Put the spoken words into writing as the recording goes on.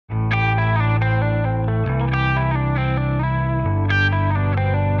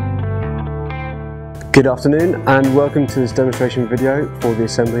Good afternoon and welcome to this demonstration video for the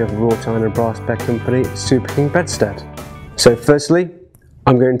assembly of the Wrought Iron and Brass Bed Company Super King bedstead. So firstly,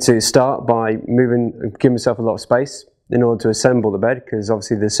 I'm going to start by giving myself a lot of space in order to assemble the bed, because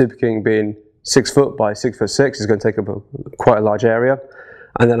obviously the Super King being 6 foot by 6'6" is going to take up quite a large area.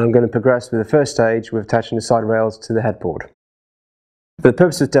 And then I'm going to progress with the first stage with attaching the side rails to the headboard. For the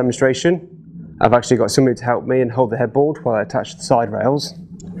purpose of this demonstration, I've actually got somebody to help me and hold the headboard while I attach the side rails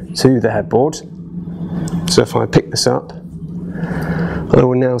to the headboard. So if I pick this up, I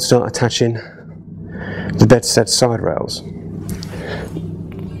will now start attaching the bedstead side rails.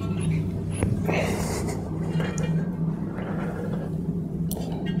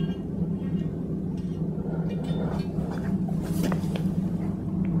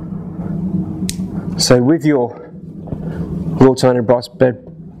 So with your Wrought Iron and Brass Bed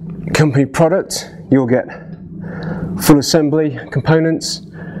Company product, you'll get full assembly components,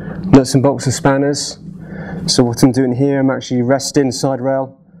 nuts and bolts and spanners. So what I'm doing here, I'm actually resting the side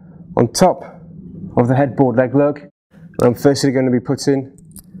rail on top of the headboard leg lug. I'm firstly going to be putting,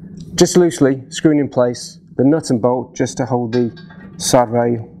 just loosely, screwing in place the nut and bolt just to hold the side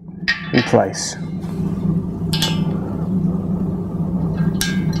rail in place.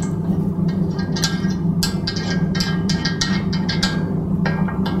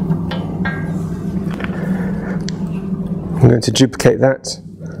 I'm going to duplicate that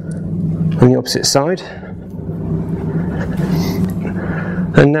on the opposite side.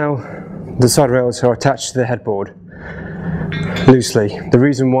 And now the side rails are attached to the headboard loosely. The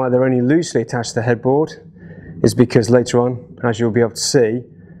reason why they're only loosely attached to the headboard is because later on, as you'll be able to see,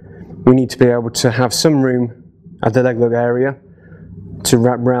 we need to be able to have some room at the leg lug area to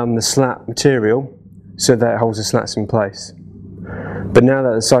wrap around the slat material so that it holds the slats in place. But now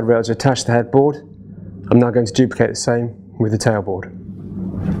that the side rails are attached to the headboard, I'm now going to duplicate the same with the tailboard.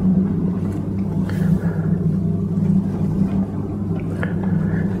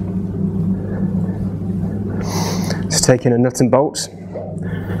 Taking a nut and bolt.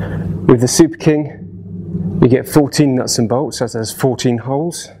 With the Super King, you get 14 nuts and bolts, so there's 14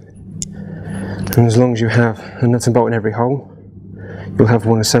 holes. And as long as you have a nut and bolt in every hole, you'll have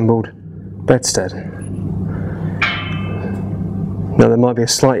one assembled bedstead. Now there might be a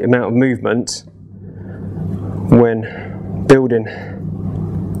slight amount of movement when building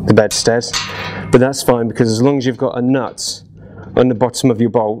the bedstead, but that's fine, because as long as you've got a nut on the bottom of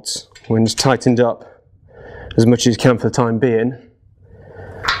your bolt, when it's tightened up as much as you can for the time being,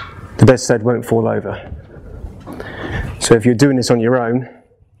 the bedstead won't fall over. So if you're doing this on your own,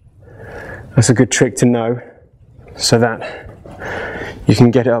 that's a good trick to know, so that you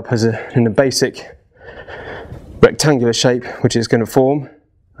can get it up in a basic rectangular shape which it's going to form,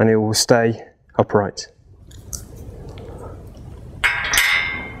 and it will stay upright.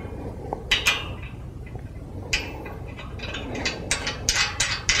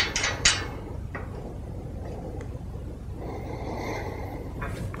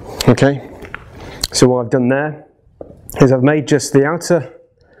 Okay, so what I've done there is I've made just the outer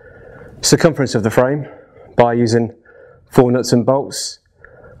circumference of the frame by using 4 nuts and bolts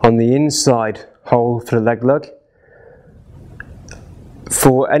on the inside hole for the leg lug.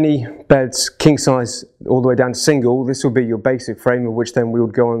 For any beds king size all the way down to single, this will be your basic frame, of which then we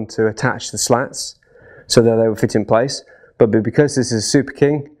would go on to attach the slats so that they will fit in place. But because this is a Super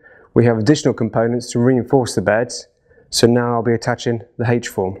King, we have additional components to reinforce the beds. So now I'll be attaching the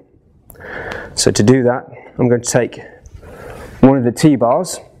H-form. So to do that, I'm going to take one of the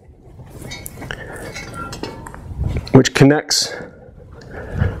T-bars, which connects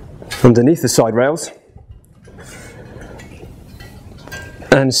underneath the side rails,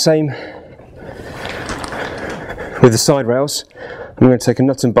 and same with the side rails. I'm going to take a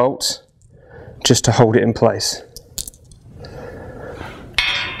nut and bolt just to hold it in place.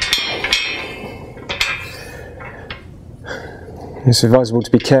 It's advisable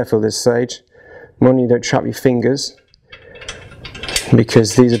to be careful at this stage. One, you don't trap your fingers,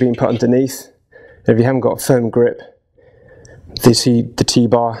 because these are being put underneath. And if you haven't got a firm grip, the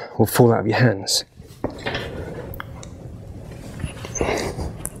T-bar will fall out of your hands.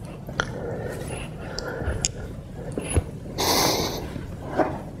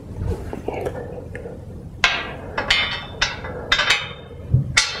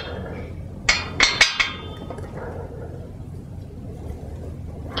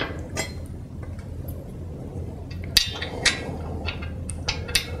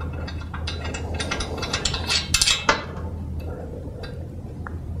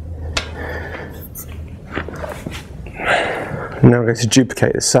 Now I'm going to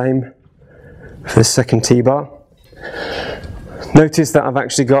duplicate the same for the second T-bar. Notice that I've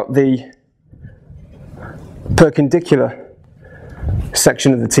actually got the perpendicular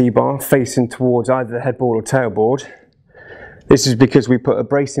section of the T-bar facing towards either the headboard or tailboard. This is because we put a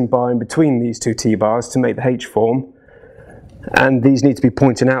bracing bar in between these two T-bars to make the H-form, and these need to be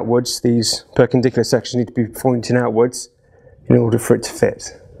pointing outwards. These perpendicular sections need to be pointing outwards in order for it to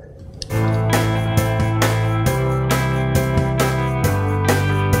fit.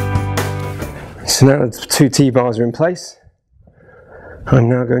 So now the two T-bars are in place. I'm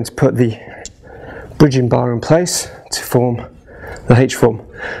now going to put the bridging bar in place to form the H-form.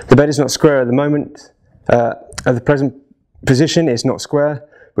 The bed is not square at the moment. At the present position it's not square,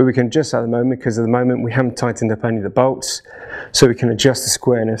 but we can adjust at the moment because at the moment we haven't tightened up any of the bolts, so we can adjust the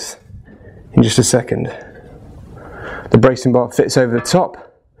squareness in just a second. The bracing bar fits over the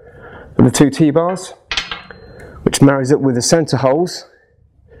top of the two T-bars, which marries up with the centre holes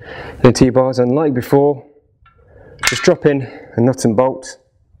in the T-bars, and like before, just drop in a nut and bolt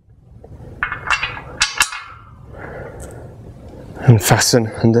and fasten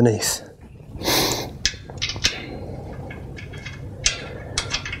underneath.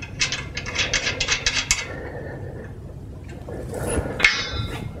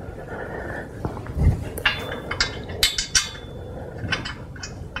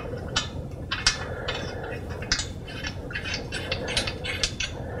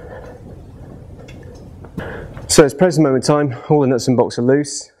 So at the present moment in time, all the nuts and bolts are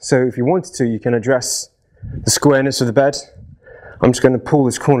loose, so if you wanted to, you can address the squareness of the bed. I'm just going to pull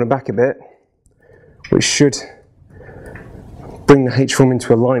this corner back a bit, which should bring the H-form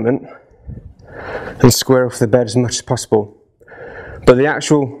into alignment and square off the bed as much as possible. But the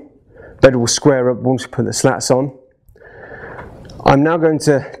actual bed will square up once we put the slats on. I'm now going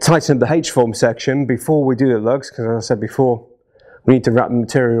to tighten up the H-form section before we do the lugs, because as I said before, we need to wrap the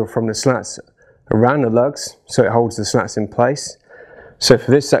material from the slats around the lugs so it holds the slats in place. So for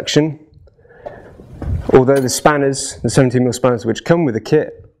this section, although the spanners, the 17mm spanners which come with the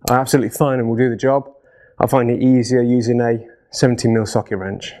kit, are absolutely fine and will do the job, I find it easier using a 17mm socket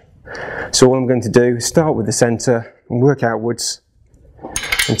wrench. So what I'm going to do is start with the centre and work outwards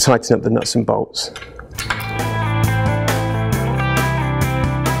and tighten up the nuts and bolts.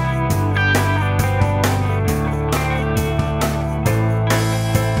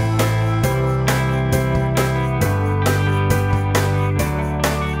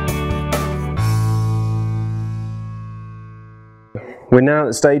 We're now at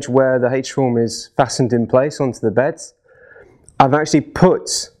the stage where the H-form is fastened in place onto the beds. I've actually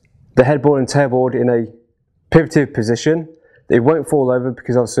put the headboard and tailboard in a pivoted position. It won't fall over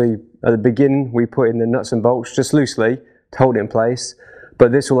because obviously at the beginning we put in the nuts and bolts just loosely to hold it in place,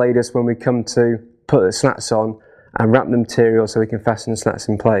 but this will aid us when we come to put the slats on and wrap the material so we can fasten the slats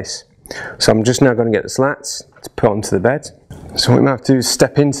in place. So I'm just now going to get the slats to put onto the bed. So what we have to do is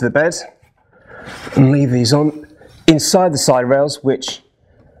step into the bed and leave these on inside the side rails, which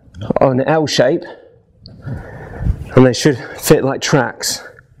are an L shape, and they should fit like tracks.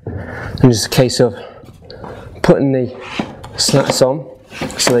 And it's a case of putting the slats on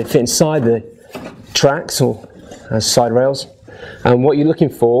so they fit inside the tracks or side rails. And what you're looking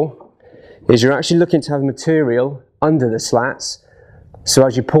for is you're actually looking to have material under the slats, so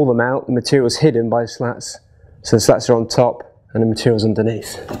as you pull them out, the material is hidden by the slats, so the slats are on top and the material's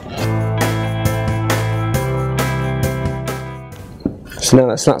underneath. So now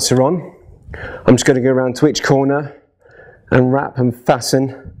that slats are on, I'm just going to go around to each corner and wrap and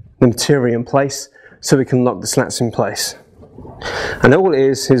fasten the material in place so we can lock the slats in place. And all it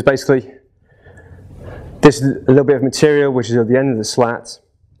is basically this is a little bit of material which is at the end of the slat.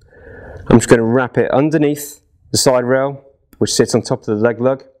 I'm just going to wrap it underneath the side rail, which sits on top of the leg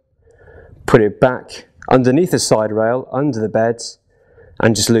lug, put it back underneath the side rail, under the bed,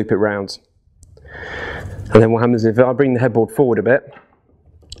 and just loop it round. And then what happens is if I bring the headboard forward a bit,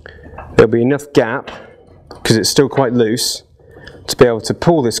 there'll be enough gap, because it's still quite loose, to be able to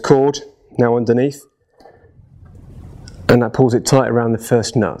pull this cord now underneath, and that pulls it tight around the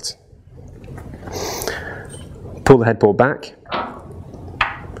first nut. Pull the headboard back.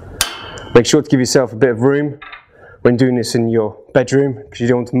 Make sure to give yourself a bit of room when doing this in your bedroom, because you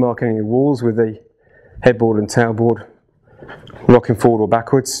don't want to mark any walls with the headboard and tailboard rocking forward or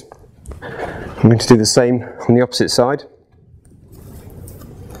backwards. I'm going to do the same on the opposite side.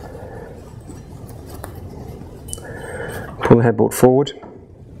 Pull the headboard forward,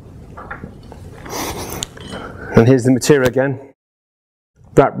 and here's the material again.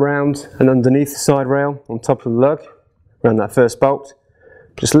 Wrap round and underneath the side rail on top of the lug, around that first bolt.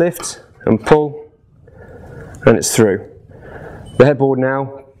 Just lift and pull, and it's through. The headboard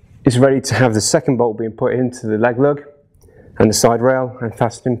now is ready to have the second bolt being put into the leg lug and the side rail and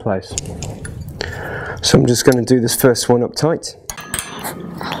fastened in place. So I'm just going to do this first one up tight.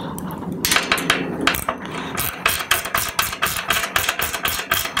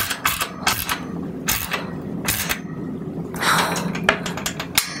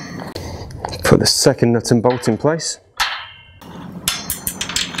 Put the second nut and bolt in place.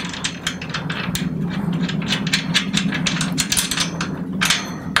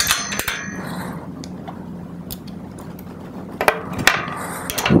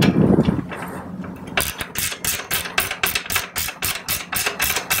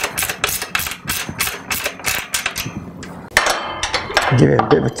 Give it a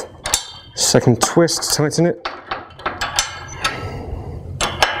bit of a second twist to tighten it.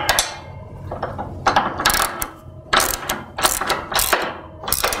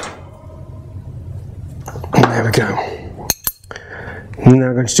 There we go. Now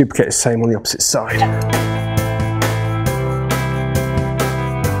I'm going to duplicate the same on the opposite side.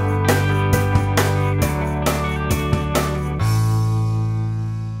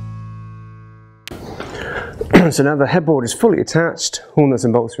 So now the headboard is fully attached, all nuts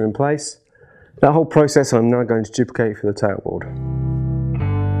and bolts are in place. That whole process I'm now going to duplicate for the tailboard.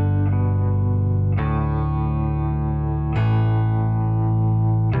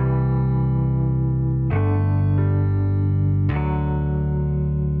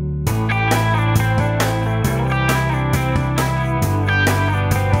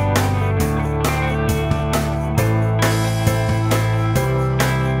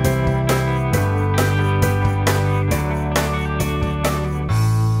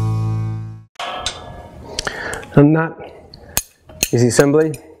 And that is the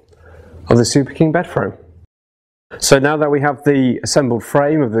assembly of the Super King bed frame. So now that we have the assembled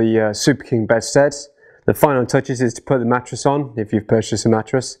frame of the Super King bedstead, the final touches is to put the mattress on, if you've purchased a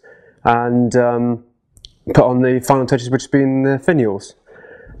mattress, and put on the final touches, which have been the finials.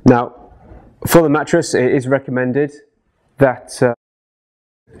 Now, for the mattress, it is recommended that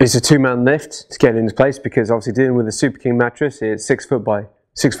it's a two-man lift to get it into place, because obviously dealing with a Super King mattress, it's 6 foot by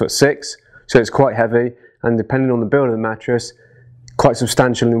 6'6", so it's quite heavy, and depending on the build of the mattress, quite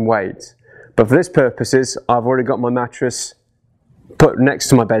substantial in weight. But for this purposes, I've already got my mattress put next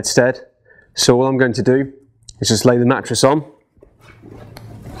to my bedstead, so all I'm going to do is just lay the mattress on.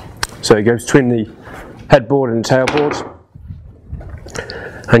 So it goes between the headboard and the tailboard,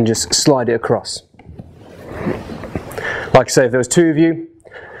 and just slide it across. Like I say, if there was two of you,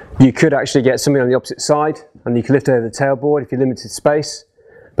 you could actually get something on the opposite side, and you can lift over the tailboard if you're limited space.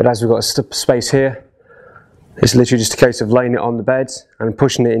 But as we've got space here, it's literally just a case of laying it on the bed and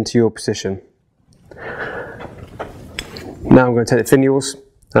pushing it into your position. Now I'm going to take the finials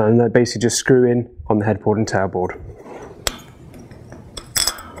and they basically just screw in on the headboard and tailboard.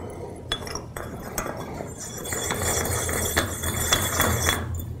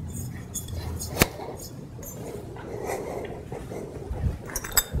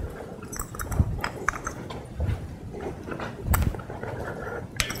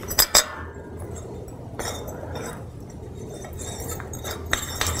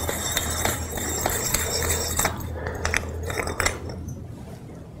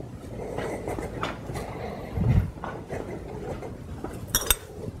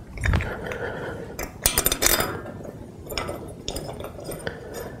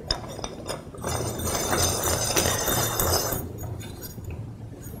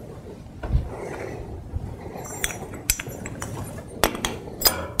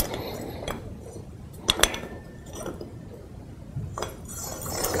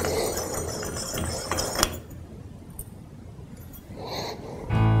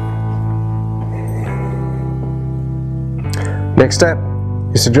 Next step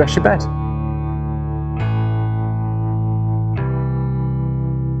is to dress your bed.